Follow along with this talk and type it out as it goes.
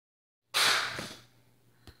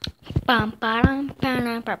Bum, ba-dum,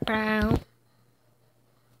 ba-dum, ba-dum.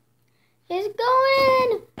 He's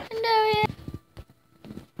going into it.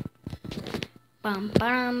 Bum,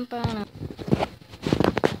 ba-dum, ba-dum.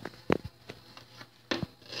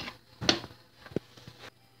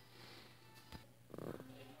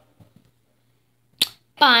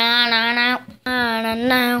 Ba-na-na-na,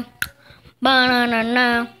 ba-na-na,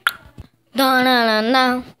 ba-na-na-na, da-na-na-na,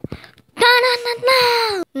 da-na-na-na,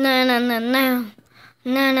 na-na-na-na,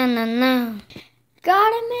 na-na-na-na.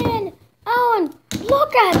 Got him in. Oh, and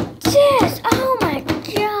look at this. Oh my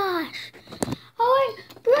gosh. Oh, and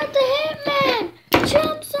Brett the Hitman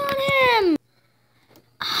jumps on him.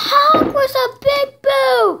 Hawk was a big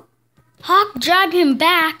boot. Hawk dragged him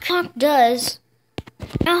back. Hawk does.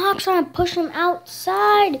 Now Hawk's trying to push him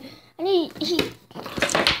outside, and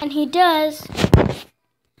he does.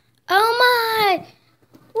 Oh my!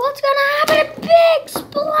 What's gonna happen? A big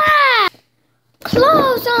splash!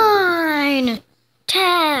 Clothesline!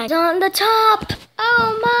 Tag on the top.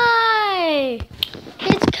 Oh my!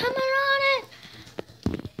 It's coming on it.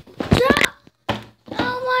 Drop!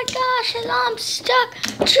 Oh my gosh! His arm's stuck.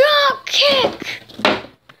 Drop kick!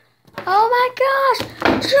 Oh my gosh!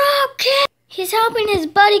 Drop kick! He's helping his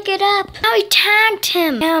buddy get up. Now he tagged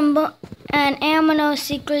him. And Amino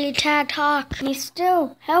secretly tagged Hawk. He's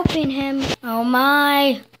still helping him. Oh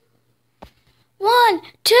my. 1,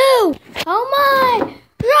 2. Oh my.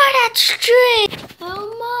 Right at street. Oh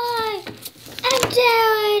my. And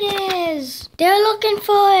there it is. They're looking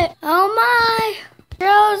for it. Oh my.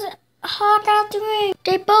 Throws Hawk out the ring.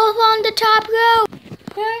 They both on the top rope.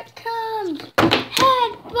 Here it comes.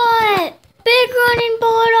 Headbutt. Big running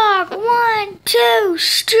bulldog. 1, 2,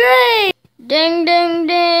 straight. Ding, ding,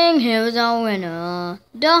 ding. Here's our winner.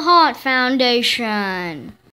 The Hart Foundation.